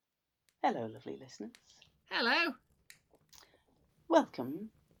Hello, lovely listeners. Hello. Welcome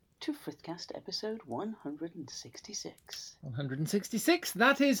to Frithcast episode 166. 166.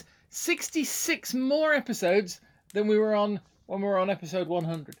 That is 66 more episodes than we were on when we were on episode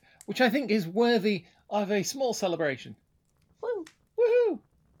 100, which I think is worthy of a small celebration. Woo! Woohoo!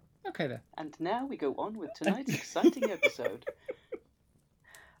 Okay then. And now we go on with tonight's exciting episode.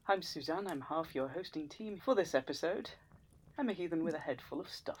 I'm Suzanne, I'm half your hosting team for this episode. I'm a heathen with a head full of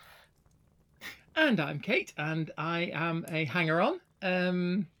stuff. And I'm Kate, and I am a hanger-on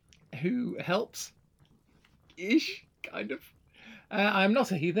who helps. Ish, kind of. I'm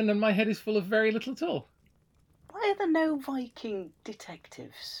not a heathen, and my head is full of very little at all. Why are there no Viking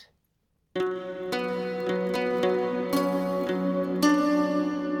detectives?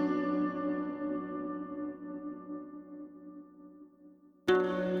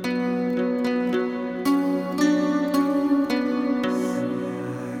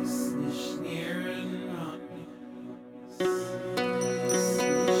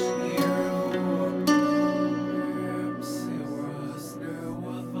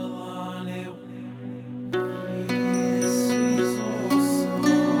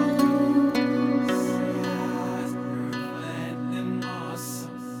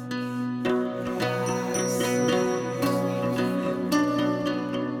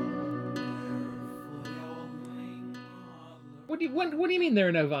 What do you mean there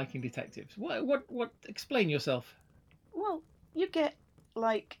are no Viking detectives? What? Explain yourself. Well, you get,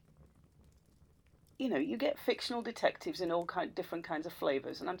 you get fictional detectives in all different kinds of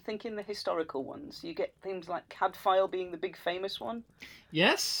flavours, and I'm thinking the historical ones. You get things like Cadfael being the big famous one.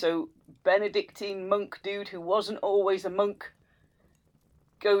 Yes. So, Benedictine monk dude who wasn't always a monk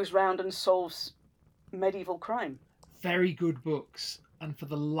goes round and solves medieval crime. Very good books, and for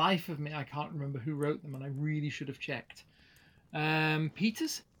the life of me, I can't remember who wrote them, and I really should have checked.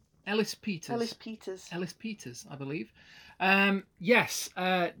 Peters? Ellis Peters, I believe. Yes,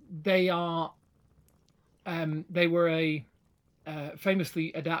 they are. They were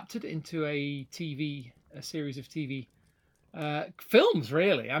famously adapted into a series of TV films.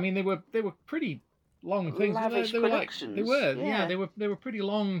 Really, I mean, they were pretty long things. Lavish productions. They were pretty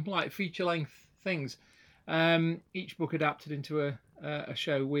long, like feature-length things. Each book adapted into a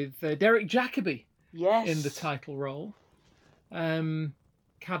show with Derek Jacobi in the title role.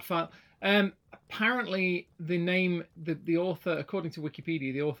 Cadfael. Apparently, the author, according to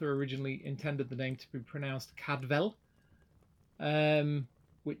Wikipedia, the author originally intended the name to be pronounced Cadfael,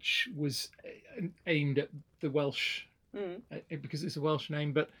 which was aimed at the Welsh, because it's a Welsh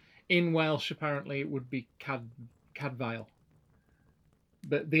name. But in Welsh, apparently, it would be Cadfael.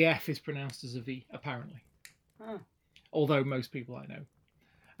 But the F is pronounced as a V, apparently. Oh. Although most people I know,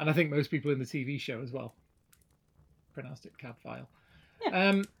 and I think most people in the TV show as well, pronounced it Cadfael.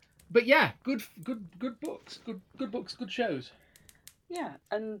 Yeah. But yeah, good books, good books, good shows. Yeah,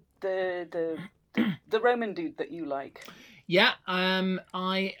 and the Roman dude that you like. Yeah,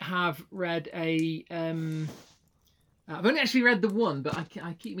 I have read I've only actually read the one, but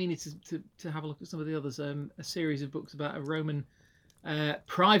I keep meaning to have a look at some of the others. A series of books about a Roman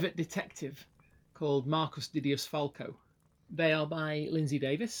private detective called Marcus Didius Falco. They are by Lindsay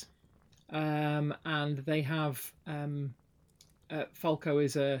Davis, and they have Falco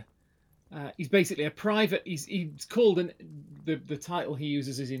is he's basically a private. He's called the title he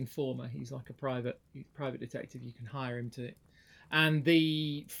uses is informer. He's like a private detective. You can hire him to. And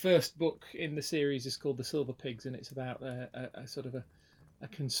the first book in the series is called The Silver Pigs, and it's about a sort of a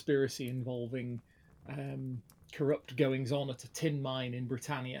conspiracy involving corrupt goings on at a tin mine in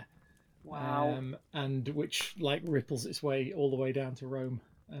Britannia. Wow. And which ripples its way all the way down to Rome,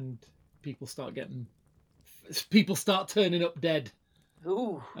 and people start turning up dead.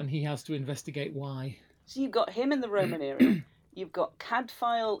 Ooh. And he has to investigate why. So you've got him in the Roman era. You've got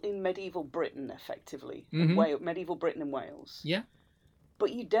Cadfael in medieval Britain, effectively. Mm-hmm. Medieval Britain and Wales. Yeah.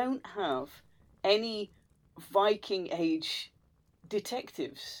 But you don't have any Viking age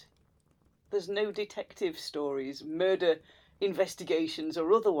detectives. There's no detective stories, murder investigations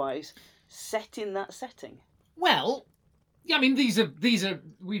or otherwise set in that setting. Well, yeah, I mean, these are.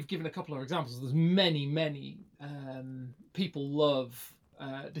 We've given a couple of examples. There's many people love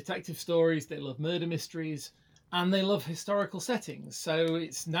detective stories. They love murder mysteries, and they love historical settings. So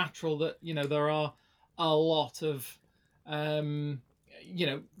it's natural that there are a lot of there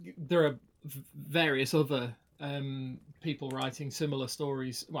are various other people writing similar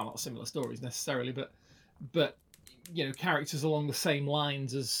stories. Well, not similar stories necessarily, but characters along the same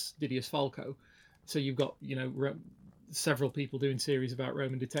lines as Didius Falco. So you've got several people doing series about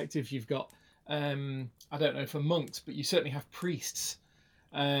Roman detectives. You've got I don't know for monks, but you certainly have priests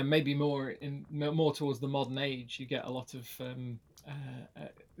maybe more towards the modern age, you get a lot of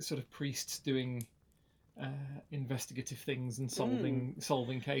sort of priests doing investigative things and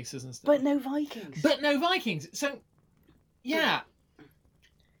solving cases and stuff. But no Vikings. So, yeah.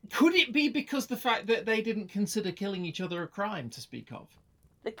 Could it be because the fact that they didn't consider killing each other a crime to speak of?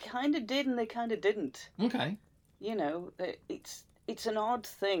 They kind of did and they kind of didn't. Okay. You know, it's an odd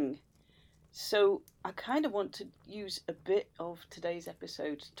thing. So I kind of want to use a bit of today's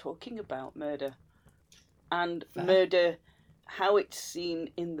episode talking about murder. And murder, how it's seen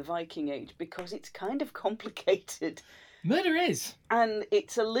in the Viking Age, because it's kind of complicated. Murder is. And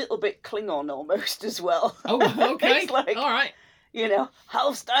it's a little bit Klingon almost as well. Oh, okay. It's like, all right. You know,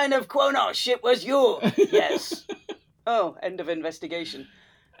 Halfstein of Quonos, it was you. Yes. Oh, end of investigation.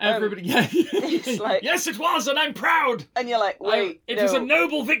 Everybody, it's like, yes, it was, and I'm proud. And you're like, wait, it was a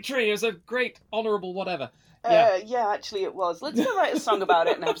noble victory. It was a great, honourable whatever. Yeah, actually it was. Let's go write a song about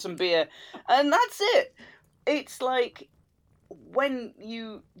it and have some beer. And that's it. It's like, when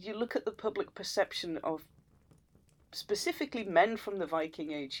you look at the public perception of specifically men from the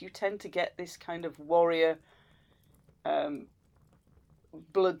Viking Age, you tend to get this kind of warrior,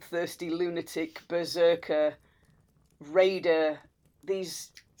 bloodthirsty lunatic, berserker, raider,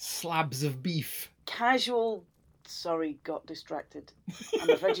 these slabs of beef. Casual. Sorry, got distracted.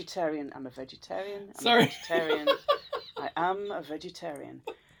 I'm a vegetarian. Sorry. A vegetarian. I am a vegetarian.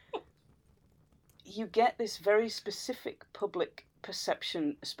 You get this very specific public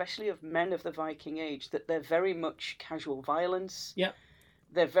perception, especially of men of the Viking Age, that they're very much casual violence. Yep.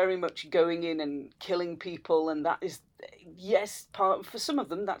 They're very much going in and killing people, and that is, yes, for some of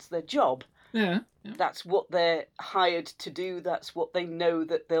them, that's their job. Yeah. That's what they're hired to do. That's what they know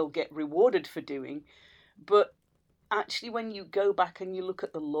that they'll get rewarded for doing. But actually, when you go back and you look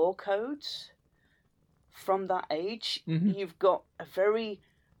at the law codes from that age, you've got a very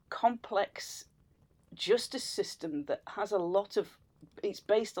complex justice system that has it's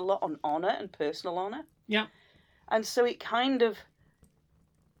based a lot on honour and personal honour. Yeah. And so it kind of,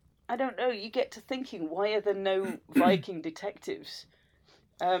 I don't know, you get to thinking, why are there no Viking detectives?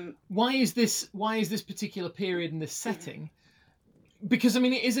 Why is this particular period in this setting? Because I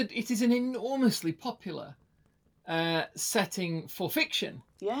mean, it is an enormously popular setting for fiction.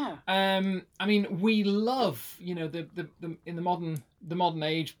 Yeah. I mean, we love, you know, the in the modern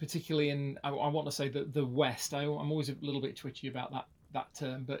age, particularly in I want to say the West. I'm always a little bit twitchy about that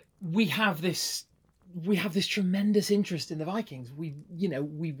term, but we have this tremendous interest in the Vikings. We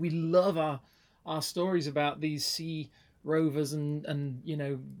love our stories about these sea rovers and you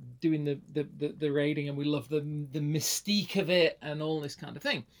know, doing the raiding, and we love the mystique of it and all this kind of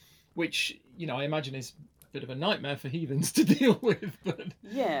thing, which, you know, I imagine is a bit of a nightmare for heathens to deal with. But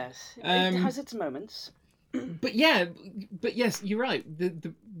yes, it has its moments. But yes, you're right.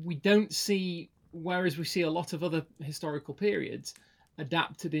 We don't see, whereas we see a lot of other historical periods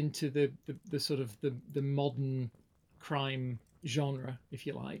adapted into the sort of the modern crime genre, if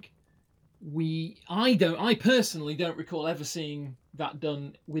you like. I personally don't recall ever seeing that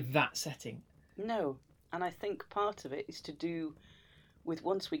done with that setting. No, and I think part of it is to do with,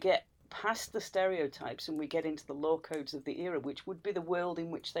 once we get past the stereotypes and we get into the law codes of the era, which would be the world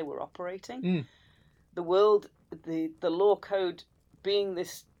in which they were operating. The world, the law code being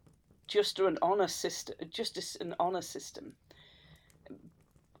this justice and honor system,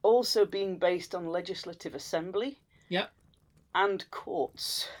 also being based on legislative assembly. Yeah. And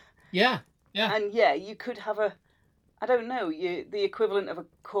courts. Yeah. And yeah, you could have the equivalent of a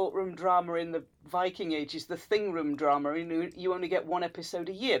courtroom drama in the Viking Age is the Thing Room drama. You only get one episode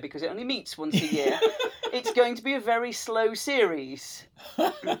a year because it only meets once a year. It's going to be a very slow series.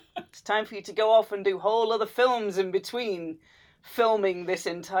 It's time for you to go off and do whole other films in between filming this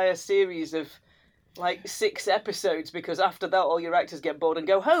entire series of like 6 episodes, because after that all your actors get bored and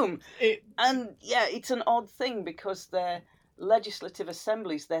go home. And yeah, it's an odd thing because they're legislative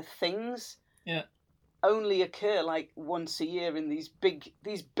assemblies, they're things. Yeah. Only occur like once a year in these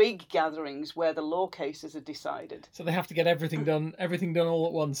big gatherings where the law cases are decided. So they have to get everything done all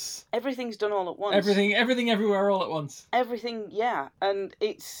at once. Everything's done all at once. Everything everywhere all at once. Everything, yeah. And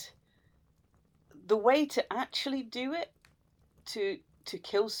it's the way to actually do it, to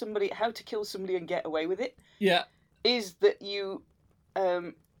kill somebody, how to kill somebody and get away with it. Yeah. Is that you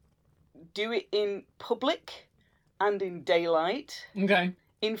do it in public and in daylight. Okay.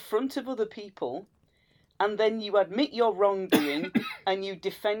 In front of other people. And then you admit your wrongdoing and you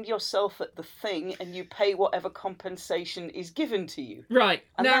defend yourself at the thing and you pay whatever compensation is given to you. Right.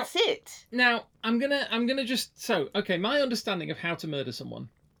 And now, that's it. Now, I'm gonna just, so, okay, my understanding of how to murder someone,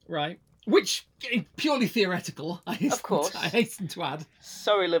 right, which is purely theoretical. Of course. I hasten to add.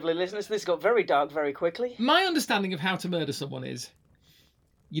 Sorry, lovely listeners, this got very dark very quickly. My understanding of how to murder someone is,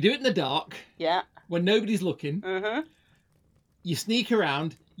 you do it in the dark, Yeah. when nobody's looking. Mm-hmm. You sneak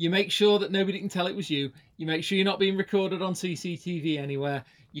around. You make sure that nobody can tell it was you. You make sure you're not being recorded on CCTV anywhere.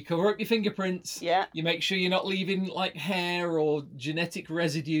 You cover up your fingerprints. Yeah. You make sure you're not leaving like hair or genetic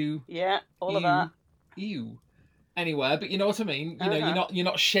residue. Yeah, all of that. Ew. Anywhere, but you know what I mean. You know, you're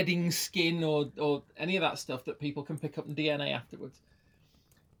not shedding skin or any of that stuff that people can pick up in DNA afterwards.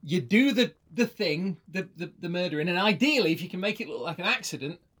 You do the thing, the murdering, and ideally, if you can make it look like an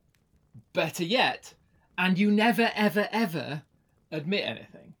accident, better yet. And you never, ever, ever admit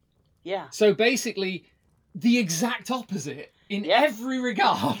anything. Yeah. So basically, the exact opposite in every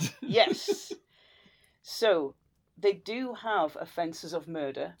regard. Yes. So, they do have offences of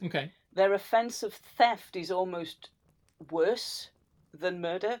murder. Okay. Their offence of theft is almost worse than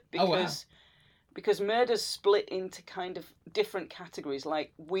murder because murder's split into kind of different categories.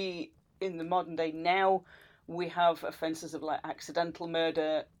 Like we, in the modern day now, we have offences of like accidental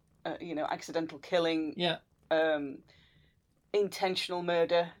murder, accidental killing. Yeah. Intentional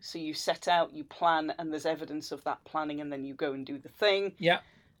murder. So you set out, you plan, and there's evidence of that planning, and then you go and do the thing. Yeah.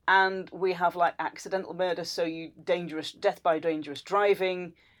 And we have like accidental murder. So death by dangerous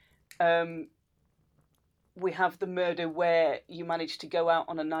driving. We have the murder where you manage to go out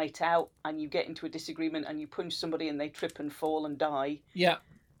on a night out and you get into a disagreement and you punch somebody and they trip and fall and die. Yeah.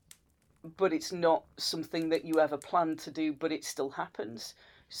 But it's not something that you ever planned to do, but it still happens.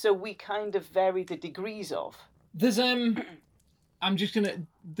 So we kind of vary the degrees of. There's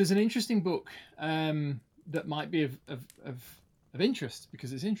there's an interesting book that might be of interest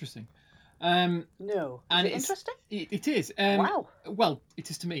because it's interesting. No. Is it interesting? It is. Wow. Well, it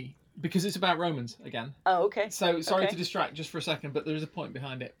is to me because it's about Romans again. Oh, okay. So sorry to distract just for a second, but there is a point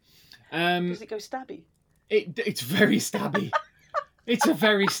behind it. Does it go stabby? It's very stabby. It's a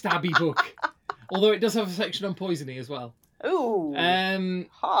very stabby book, although it does have a section on poisoning as well. Ooh.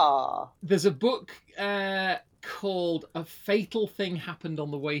 There's a book called "A Fatal Thing Happened on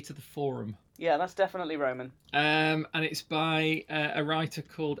the Way to the Forum." Yeah, that's definitely Roman. And it's by a writer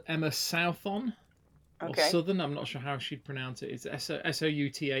called Emma Southon. Or Southern, I'm not sure how she'd pronounce it. It's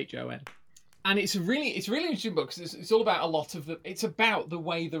Southon. And it's a really interesting book because it's all about it's about the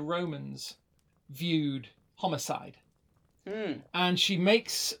way the Romans viewed homicide. Mm. And she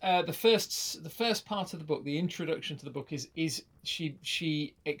makes the first part of the book, the introduction to the book is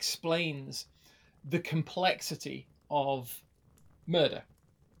she explains the complexity of murder.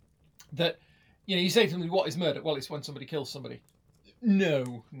 That, you say to me, what is murder? Well, it's when somebody kills somebody.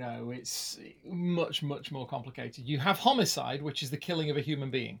 No, it's much, much more complicated. You have homicide, which is the killing of a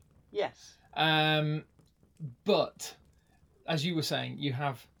human being. Yes. But, as you were saying, you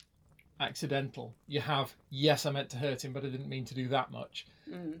have accidental. You have, yes, I meant to hurt him, but I didn't mean to do that much.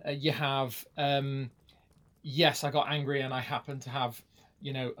 Mm. You have, yes, I got angry and I happened to have,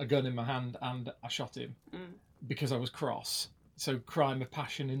 a gun in my hand and I shot him because I was cross. So crime of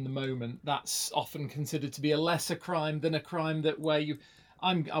passion in the moment, that's often considered to be a lesser crime than a crime where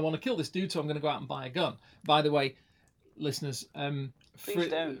I want to kill this dude, so I'm going to go out and buy a gun. By the way, listeners,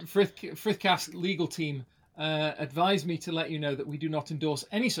 Frithcast legal team advised me to let you know that we do not endorse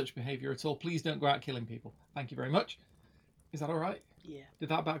any such behaviour at all. Please don't go out killing people. Thank you very much. Is that all right? Yeah. Did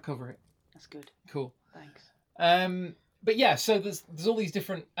that about cover it? That's good. Cool. Thanks. But yeah, so there's all these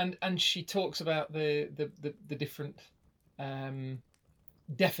different, and she talks about the different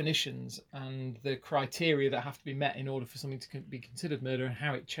definitions and the criteria that have to be met in order for something to be considered murder, and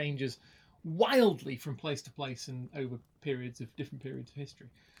how it changes wildly from place to place and over different periods of history.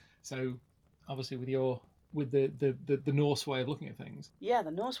 So obviously with the Norse way of looking at things. Yeah,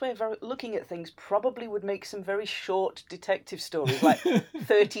 the Norse way of looking at things probably would make some very short detective stories, like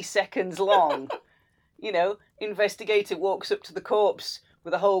 30 seconds long. Investigator walks up to the corpse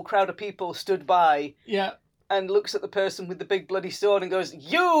with a whole crowd of people stood by. Yeah. And looks at the person with the big bloody sword and goes,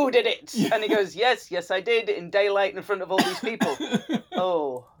 "You did it!" And he goes, yes, I did, in daylight in front of all these people.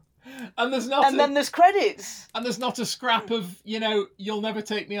 Oh. And there's not. And then there's credits. And there's not a scrap of, "You'll never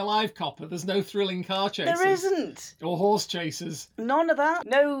take me alive," copper. There's no thrilling car chases. There isn't. Or horse chases. None of that.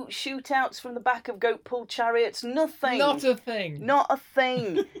 No shootouts from the back of goat-pulled chariots. Nothing. Not a thing. Not a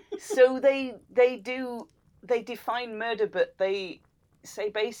thing. So they define murder, but they say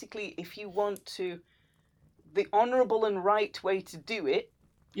basically if you want to. The honourable and right way to do it,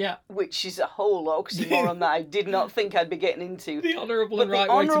 which is a whole oxymoron that I did not think I'd be getting into. The honourable and right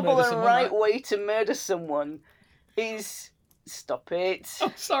way to murder someone. The honourable and right way to murder someone is... Stop it.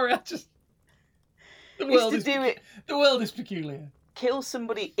 I'm sorry, The world is peculiar. kill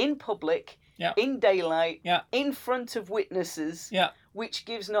somebody in public, Yeah. in daylight, Yeah. in front of witnesses, Yeah. which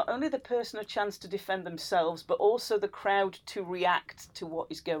gives not only the person a chance to defend themselves, but also the crowd to react to what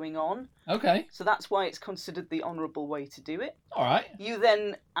is going on. Okay. So that's why it's considered the honourable way to do it. All right. You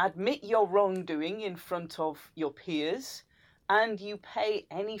then admit your wrongdoing in front of your peers, and you pay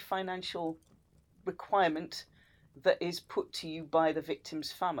any financial requirement that is put to you by the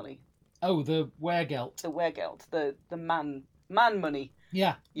victim's family. Oh, the wehrgeld. The wehrgeld, the man money.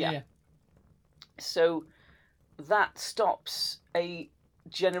 Yeah. Yeah. So that stops a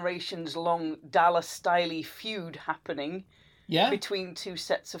generations-long Dallas-style feud happening between two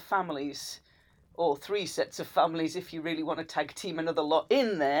sets of families, or three sets of families if you really want to tag team another lot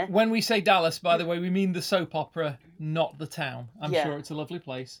in there. When we say Dallas, by the way, we mean the soap opera, not the town. I'm sure it's a lovely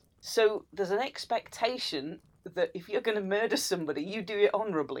place. So there's an expectation that if you're going to murder somebody, you do it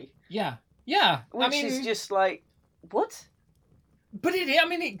honourably. Yeah. Yeah. Which is just like, what? But it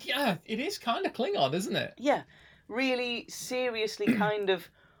is kind of Klingon, isn't it? Yeah. Really seriously kind of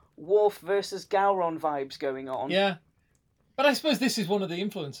Worf versus Gowron vibes going on. Yeah. But I suppose this is one of the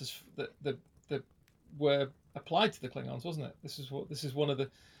influences that were applied to the Klingons, wasn't it? This is one of the...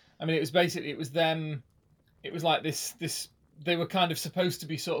 I mean, it was them... It was like this... They were kind of supposed to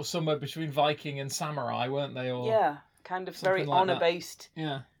be sort of somewhere between Viking and samurai, weren't they? Or yeah, kind of very like honour-based.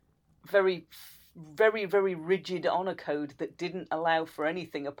 Yeah. Very, very, very rigid honour code that didn't allow for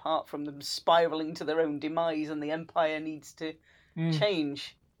anything apart from them spiralling to their own demise, and the Empire needs to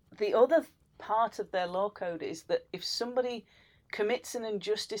change. The other part of their law code is that if somebody commits an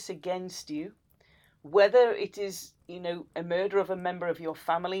injustice against you, whether it is, a murder of a member of your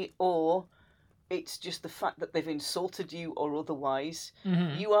family, or it's just the fact that they've insulted you or otherwise,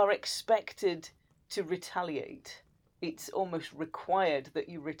 you are expected to retaliate. It's almost required that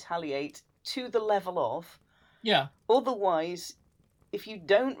you retaliate to the level of. Yeah. Otherwise, if you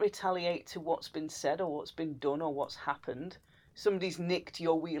don't retaliate to what's been said or what's been done or what's happened, somebody's nicked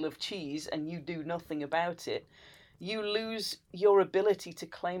your wheel of cheese and you do nothing about it, you lose your ability to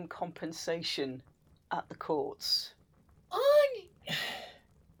claim compensation at the courts.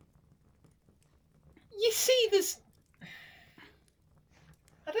 You see,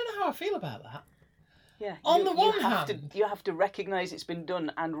 I don't know how I feel about that. Yeah. On the one hand, you have to recognise it's been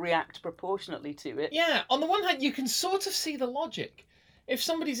done and react proportionately to it. Yeah. On the one hand, you can sort of see the logic. If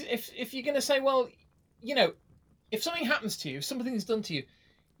you're going to say, well, if something happens to you, if something's done to you,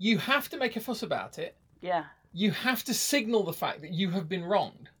 you have to make a fuss about it. Yeah. You have to signal the fact that you have been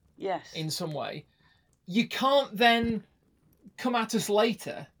wronged. Yes. In some way. You can't then come at us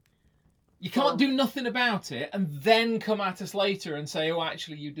later. You can't do nothing about it and then come at us later and say, oh,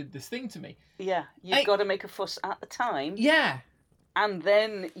 actually, you did this thing to me. Yeah, you've got to make a fuss at the time. Yeah. And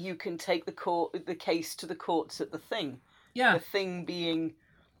then you can take the case to the courts at the thing. Yeah. The thing being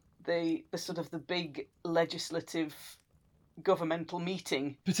the sort of the big legislative governmental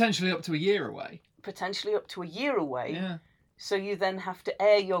meeting. Potentially up to a year away. Yeah. So you then have to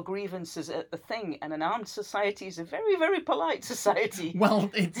air your grievances at the thing, and an armed society is a very, very polite society. Well,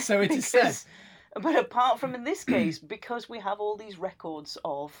 it is said. But apart from in this case, because we have all these records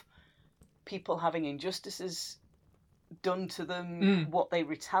of people having injustices done to them, what they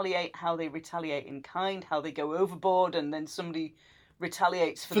retaliate, how they retaliate in kind, how they go overboard, and then somebody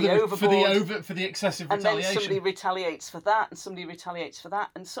retaliates for the overboard. For the excessive retaliation. And then retaliation. somebody retaliates for that, and somebody retaliates for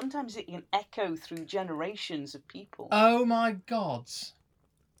that. And sometimes it can echo through generations of people. Oh my gods.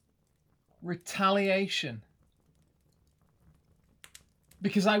 Retaliation.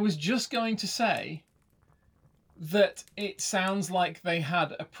 Because I was just going to say that it sounds like they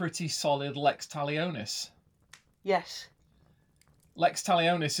had a pretty solid lex talionis. Yes. Lex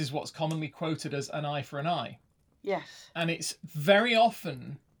talionis is what's commonly quoted as an eye for an eye. Yes. And it's very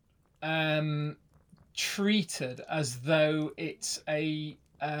often treated as though it's an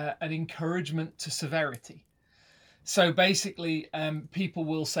encouragement to severity. So basically, people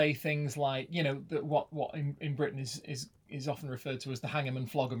will say things like, that what in Britain is often referred to as the hang 'em and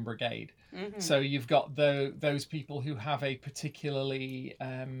flog 'em brigade. Mm-hmm. So you've got those people who have a particularly,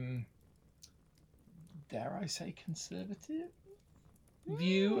 dare I say, conservative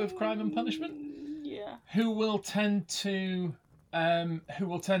view of crime and punishment. Yeah. Who will tend to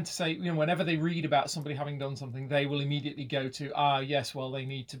say, whenever they read about somebody having done something, they will immediately go to, yes, well, they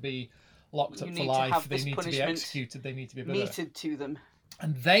need to be locked up for life, they need to be executed, they need to be meted to them.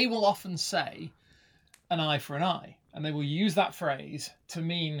 And they will often say an eye for an eye, and they will use that phrase to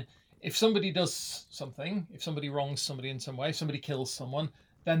mean if somebody does something, if somebody wrongs somebody in some way, if somebody kills someone,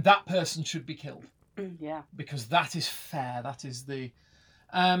 then that person should be killed. Yeah. Because that is fair, that is the...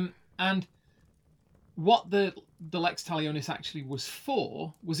 and what the Lex Talionis actually was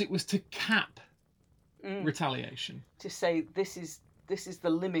for was it was to cap retaliation. To say this is the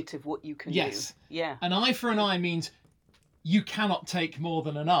limit of what you can do. Yes. Yeah. An eye for an eye means you cannot take more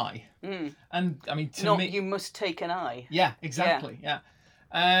than an eye. And I mean, to me, you must take an eye. Yeah, exactly. Yeah.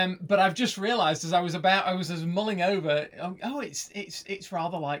 But I've just realised as I was mulling over. It's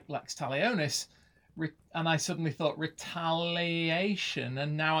rather like Lex Talionis, and I suddenly thought retaliation,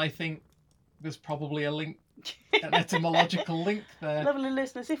 and now I think there's probably a link. An etymological link there. Lovely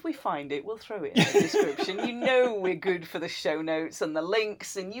listeners, if we find it, we'll throw it in the description. You know we're good for the show notes and the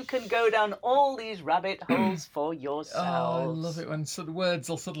links, and you can go down all these rabbit holes for yourselves. Oh, I love it when words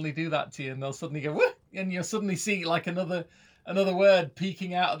will suddenly do that to you, and they'll suddenly go, whoop, and you'll suddenly see like another word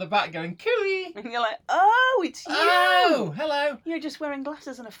peeking out of the back going, cooey. And you're like, oh, it's you. Oh, hello. You're just wearing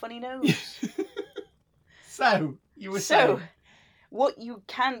glasses and a funny nose. So, you were saying... What you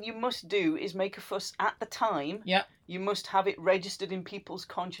must do is make a fuss at the time. Yeah. You must have it registered in people's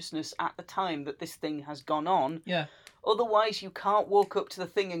consciousness at the time that this thing has gone on. Yeah. Otherwise, you can't walk up to the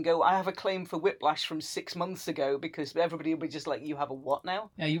thing and go, I have a claim for whiplash from 6 months ago, because everybody will be just like, you have a what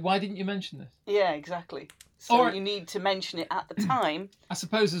now? Yeah, why didn't you mention this? Yeah, exactly. So you need to mention it at the time. I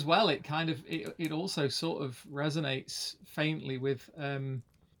suppose as well, it kind of, it also sort of resonates faintly with,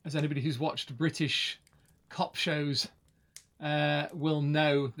 as anybody who's watched British cop shows will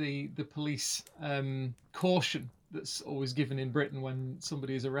know, the police caution that's always given in Britain when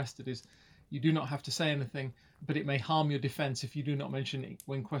somebody is arrested is you do not have to say anything, but it may harm your defence if you do not mention it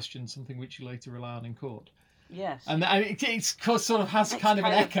when questioned, something which you later rely on in court. Yes. And it sort of has kind of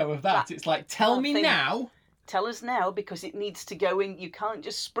an echo of that. It's like, tell me now. Tell us now, because it needs to go in. You can't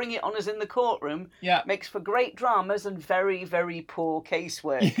just spring it on us in the courtroom. Yeah. Makes for great dramas and very, very poor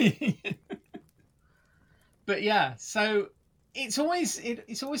casework. But yeah, so it's always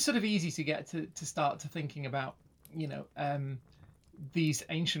sort of easy to get to start to thinking about, these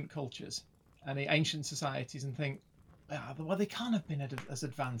ancient cultures and the ancient societies and think, well, they can't have been as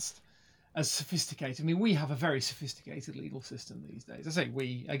advanced, as sophisticated. I mean, we have a very sophisticated legal system these days. I say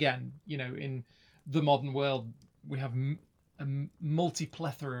we, again, in the modern world, we have a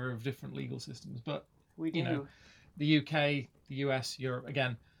multi-plethora of different legal systems, but we do. The UK, the US, Europe,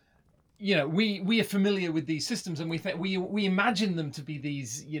 again, we are familiar with these systems, and we imagine them to be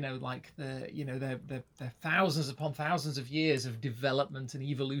these, like they're thousands upon thousands of years of development and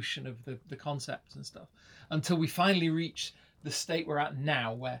evolution of the concepts and stuff, until we finally reach the state we're at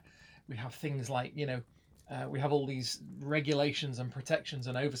now, where we have things like, we have all these regulations and protections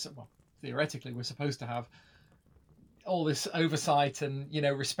and oversight. Well, theoretically, we're supposed to have all this oversight and,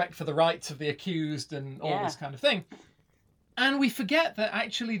 respect for the rights of the accused and all this kind of thing. And we forget that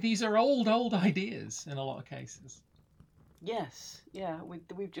actually these are old ideas in a lot of cases. Yes, yeah,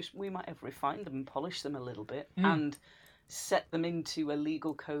 we might have refined them and polished them a little bit and set them into a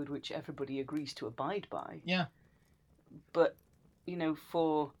legal code which everybody agrees to abide by. Yeah. But,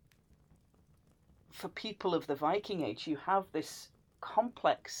 for people of the Viking Age, you have this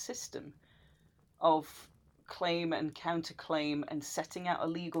complex system of claim and counterclaim and setting out a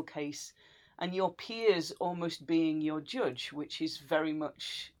legal case, and your peers almost being your judge, which is very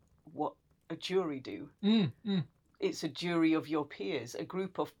much what a jury do. It's a jury of your peers, a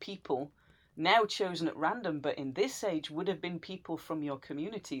group of people now chosen at random, but in this age would have been people from your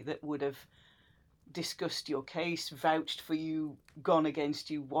community that would have discussed your case, vouched for you, gone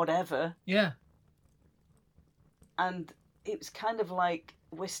against you, whatever. Yeah. And it's kind of like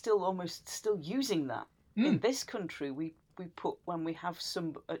we're still using that. In this country, we put, when we have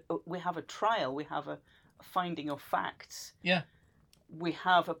we have a trial, we have a finding of facts. Yeah. We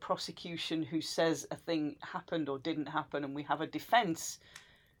have a prosecution who says a thing happened or didn't happen, and we have a defence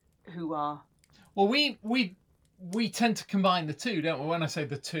who are... Well, we tend to combine the two, don't we? When I say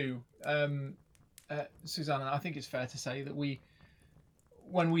the two, Susanna, I think it's fair to say that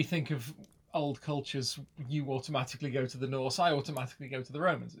when we think of old cultures, you automatically go to the Norse, I automatically go to the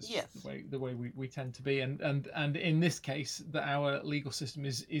Romans. It's the way we tend to be, and in this case, that our legal system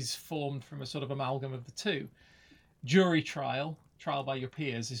is formed from a sort of amalgam of the two. Jury trial by your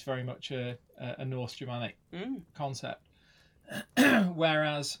peers, is very much a Norse Germanic concept,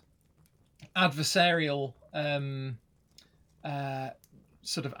 whereas adversarial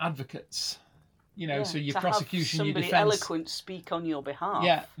sort of advocates, so your prosecution, your defence, somebody eloquent speak on your behalf.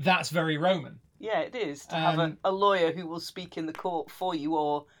 Yeah, that's very Roman. Yeah, it is. To have a lawyer who will speak in the court for you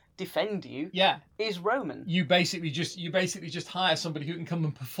or defend you. Yeah, is Roman. You basically just hire somebody who can come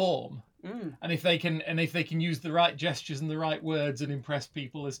and perform, and if they can use the right gestures and the right words and impress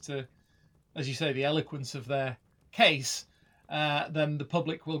people as to, as you say, the eloquence of their case, then the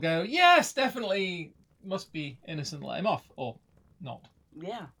public will go, yes, definitely, must be innocent, let him off, or not,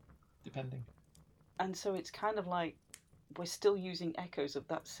 Yeah. depending. And so it's kind of like we're still using echoes of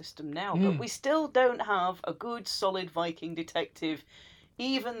that system now, Mm. but we still don't have a good, solid Viking detective,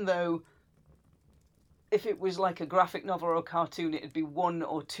 even though if it was like a graphic novel or a cartoon, it'd be 1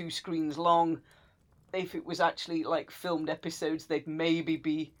 or 2 screens long. If it was actually like filmed episodes, they'd maybe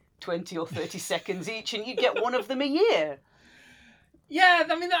be 20 or 30 seconds each, and you'd get one of them a year. Yeah,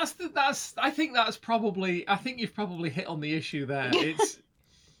 I mean I think you've probably hit on the issue there.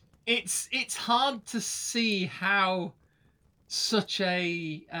 It's hard to see how such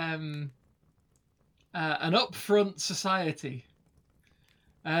an upfront society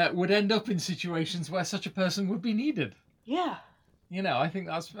would end up in situations where such a person would be needed. Yeah. You know, I think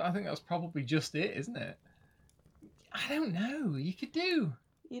that's probably just it, isn't it? I don't know. You could do.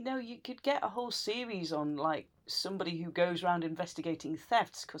 You know, you could get a whole series on like somebody who goes around investigating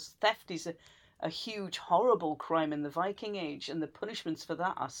thefts, because theft is a huge, horrible crime in the Viking Age, and the punishments for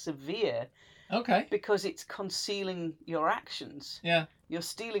that are severe. Okay. Because it's concealing your actions. Yeah. You're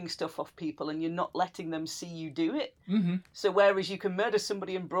stealing stuff off people and you're not letting them see you do it. Mm-hmm. So whereas you can murder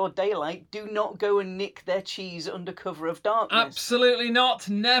somebody in broad daylight, do not go and nick their cheese under cover of darkness. Absolutely not.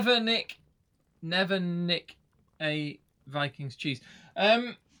 Never nick a Viking's cheese.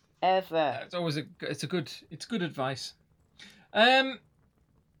 Ever. It's always it's good advice.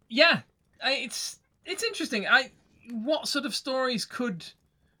 Yeah, it's interesting. What sort of stories could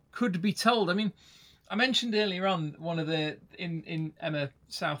be told? I mean, I mentioned earlier on one of the in Emma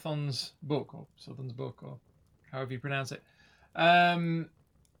Southon's book, or Southon's book, or however you pronounce it. I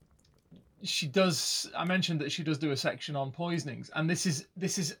mentioned that she does do a section on poisonings, and this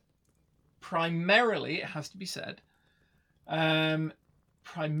is primarily, it has to be said,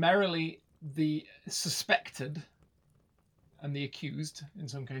 primarily the suspected and the accused in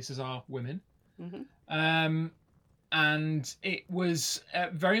some cases are women. Mm-hmm. And it was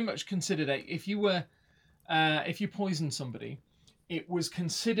very much considered if you poisoned somebody, it was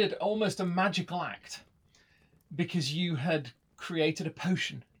considered almost a magical act because you had created a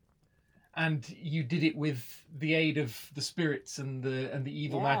potion and you did it with the aid of the spirits and the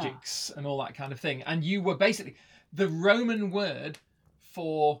evil magics and all that kind of thing. And you were basically, the Roman word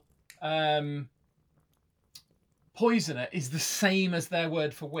for poisoner is the same as their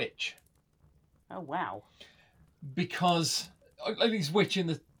word for witch. Oh, wow. Because, at least witch in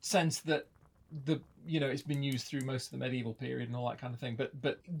the sense that it's been used through most of the medieval period and all that kind of thing. But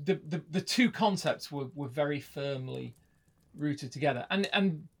the two concepts were very firmly rooted together.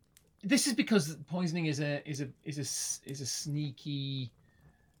 And this is because poisoning is a sneaky,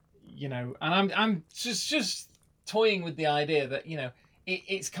 and I'm just toying with the idea that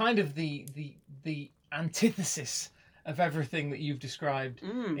it's kind of the antithesis of everything that you've described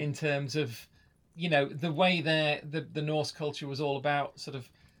in terms of the way the Norse culture was all about sort of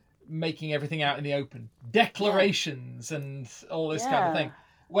making everything out in the open, declarations and all this kind of thing.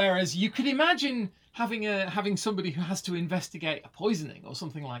 Whereas you could imagine having somebody who has to investigate a poisoning or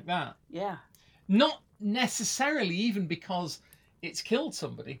something like that. Yeah. Not necessarily even because it's killed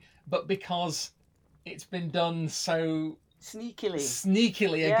somebody, but because it's been done so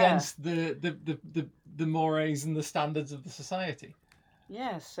sneakily against the mores and the standards of the society.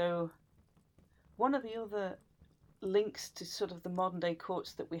 Yeah, so one of the other links to sort of the modern day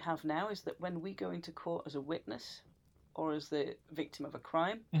courts that we have now is that when we go into court as a witness or as the victim of a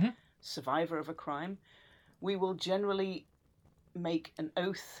crime, survivor of a crime, we will generally make an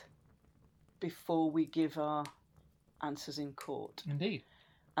oath before we give our answers in court. Indeed.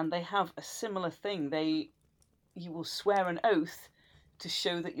 And they have a similar thing. You will swear an oath to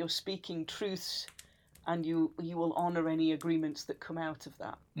show that you're speaking truths, and you will honour any agreements that come out of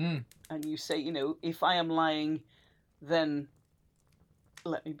that. And you say, if I am lying, then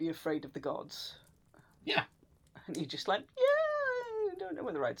let me be afraid of the gods. Yeah. And you're just like, I don't know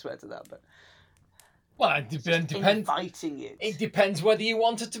whether I'd swear to that, but... Well, it depends. Inviting it. It depends whether you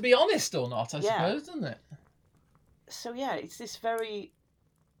want it to be honest or not, I suppose, doesn't it? So, it's this very...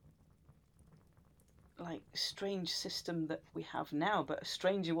 strange system that we have now, but a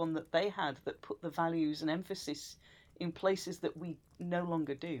stranger one that they had that put the values and emphasis in places that we no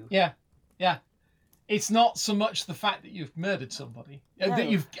longer do. Yeah. It's not so much the fact that you've murdered somebody. No.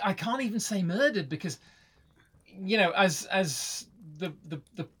 I can't even say murdered because, as the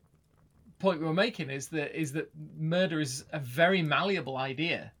point we were making is that murder is a very malleable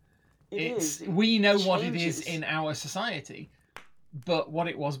idea. We know what it is in our society. But what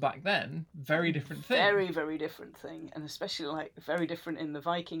it was back then, very different thing. Very, very different thing. And especially very different in the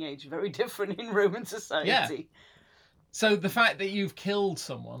Viking Age, very different in Roman society. So the fact that you've killed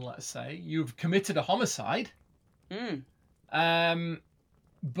someone, let's say, you've committed a homicide,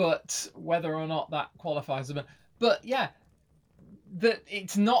 but whether or not that qualifies as a... But yeah, that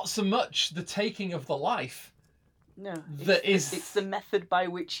it's not so much the taking of the life. No, it's the method by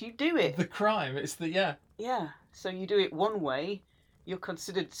which you do it. The crime. It's the yeah. Yeah. So you do it one way, you're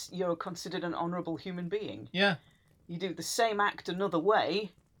considered an honourable human being. Yeah. You do the same act another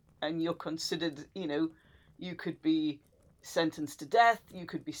way, and you're considered. You could be sentenced to death. You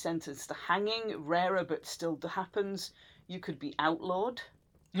could be sentenced to hanging. Rarer, but still happens. You could be outlawed.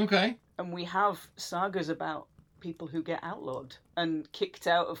 Okay. And we have sagas about people who get outlawed and kicked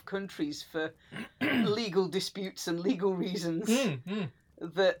out of countries for legal disputes and legal reasons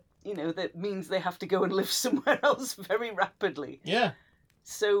that means they have to go and live somewhere else very rapidly. Yeah.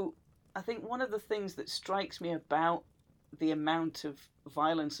 So I think one of the things that strikes me about the amount of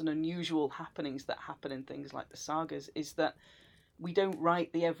violence and unusual happenings that happen in things like the sagas is that we don't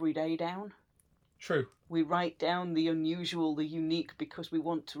write the everyday down. True. We write down the unusual, the unique, because we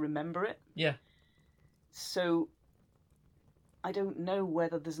want to remember it. Yeah. So I don't know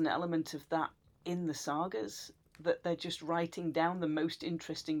whether there's an element of that in the sagas, that they're just writing down the most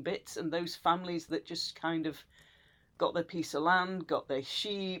interesting bits, and those families that just kind of got their piece of land, got their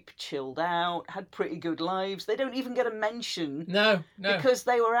sheep, chilled out, had pretty good lives. They don't even get a mention. No. Because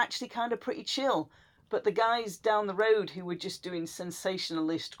they were actually kind of pretty chill. But the guys down the road who were just doing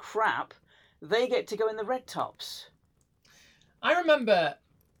sensationalist crap, they get to go in the red tops. I remember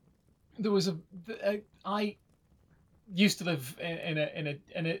there was I used to live in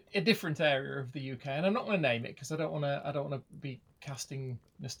a different area of the UK, and I'm not going to name it because I don't want to be casting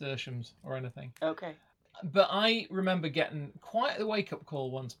nasturtiums or anything. Okay. But I remember getting quite the wake up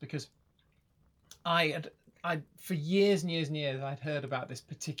call once because I for years and years and years I'd heard about this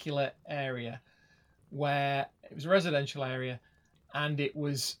particular area where it was a residential area, and it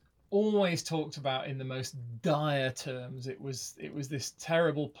was always talked about in the most dire terms. It was this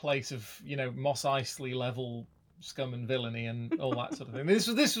terrible place of Mos Eisley level scum and villainy and all that sort of thing. This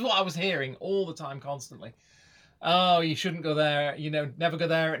was what I was hearing all the time, constantly. Oh, you shouldn't go there. Never go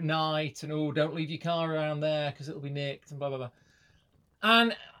there at night, and oh, don't leave your car around there because it'll be nicked and blah blah blah.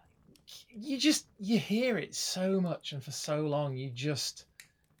 And you hear it so much and for so long,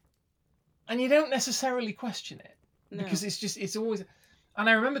 and you don't necessarily question it. No. Because it's always. And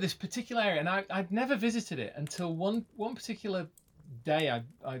I remember this particular area, and I'd never visited it until one particular day.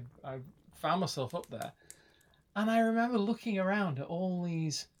 I found myself up there, and I remember looking around at all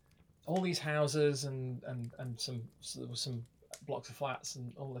these houses and there was some blocks of flats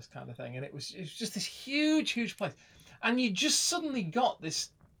and all this kind of thing, and it was just this huge place, and you just suddenly got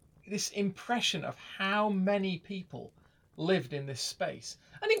this impression of how many people lived in this space,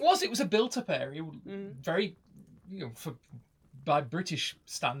 and it was a built-up area, very by British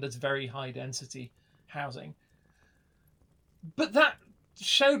standards, very high density housing. But that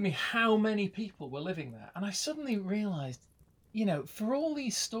showed me how many people were living there. And I suddenly realised, for all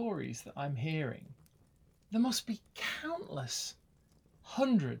these stories that I'm hearing, there must be countless,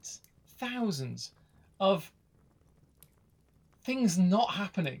 hundreds, thousands of things not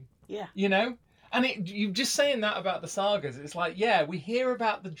happening. Yeah. And you're just saying that about the sagas. It's like, yeah, we hear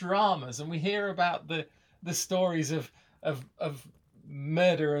about the dramas and we hear about the stories of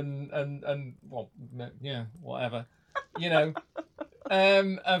murder and well, yeah, whatever,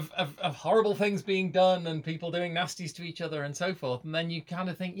 of horrible things being done and people doing nasties to each other and so forth. And then you kind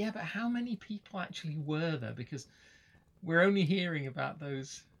of think, yeah, but how many people actually were there? Because we're only hearing about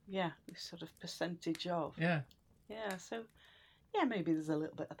those. Yeah, this sort of percentage of. Yeah. Yeah, so, yeah, maybe there's a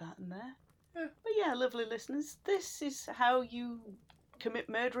little bit of that in there. Yeah. But yeah, lovely listeners, this is how you commit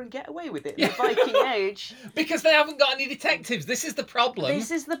murder and get away with it in the Viking Age. Because they haven't got any detectives. This is the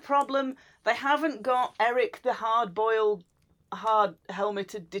problem. They haven't got Eric the hard-boiled,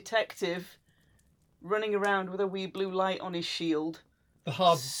 hard-helmeted detective running around with a wee blue light on his shield,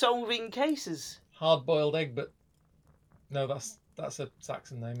 solving cases. Hard-boiled egg, but no, that's a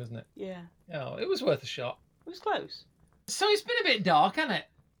Saxon name, isn't it? Yeah. Oh, it was worth a shot. It was close. So it's been a bit dark, hasn't it?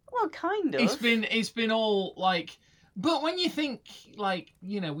 Well, kind of. It's been all like. But when you think,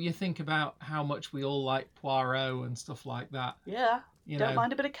 you think about how much we all like Poirot and stuff like that. Yeah. Don't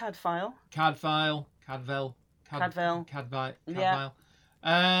mind a bit of Cadfael. Cadvel. Yeah.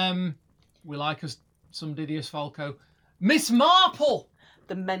 We like us some Didius Falco. Miss Marple!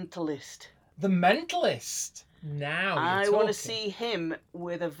 The Mentalist. Now I want to see him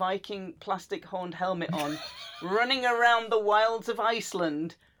with a Viking plastic horned helmet on, running around the wilds of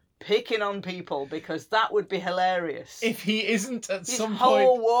Iceland, picking on people, because that would be hilarious. If he isn't at some point... His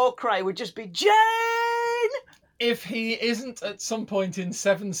whole war cry would just be, Jane! if he isn't at some point in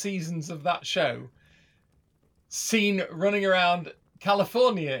 7 seasons of that show seen running around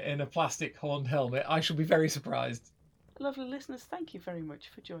California in a plastic horned helmet, I shall be very surprised. Lovely listeners, thank you very much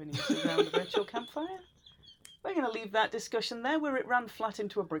for joining us around the virtual campfire. We're going to leave that discussion there where it ran flat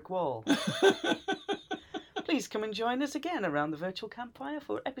into a brick wall. Please come and join us again around the virtual campfire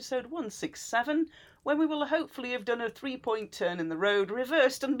for episode 167, when we will hopefully have done a 3-point turn in the road,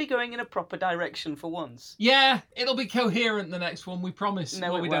 reversed, and be going in a proper direction for once. Yeah, it'll be coherent, the next one, we promise.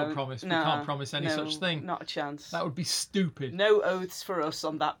 No, well, we won't. don't promise. Nah, we can't promise any such thing. Not a chance. That would be stupid. No oaths for us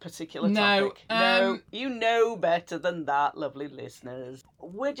on that particular topic. No, you know better than that, lovely listeners.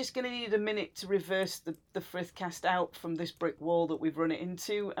 We're just going to need a minute to reverse the Frithcast out from this brick wall that we've run it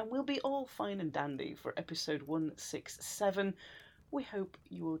into, and we'll be all fine and dandy for episode 167. We hope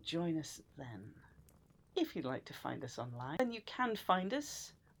you will join us then. If you'd like to find us online, then you can find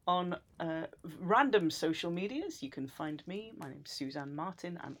us on random social medias. You can find me, my name's Suzanne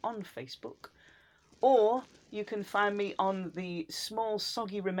Martin, I'm on Facebook. Or you can find me on the small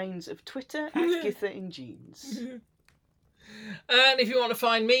soggy remains of Twitter at Gither in Jeans. And if you want to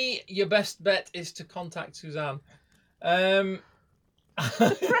find me, your best bet is to contact Suzanne.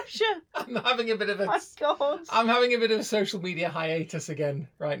 Pressure! I'm having a bit of My God. I'm having a bit of a social media hiatus again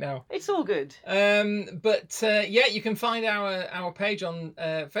right now. It's all good. But yeah, you can find our page on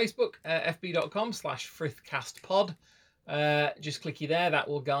Facebook, fb.com/frithcastpod. Just clicky there. That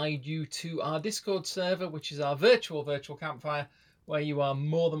will guide you to our Discord server, which is our virtual campfire, where you are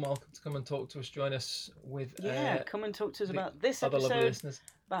more than welcome to come and talk to us. Join us with come and talk to us about this other lovely episode, listeners.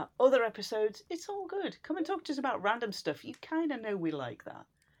 about other episodes. It's all good. Come and talk to us about random stuff. You kind of know we like that.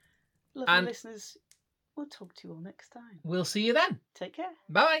 Lovely listeners, we'll talk to you all next time. We'll see you then. Take care.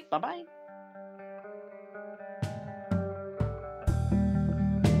 Bye. Bye-bye.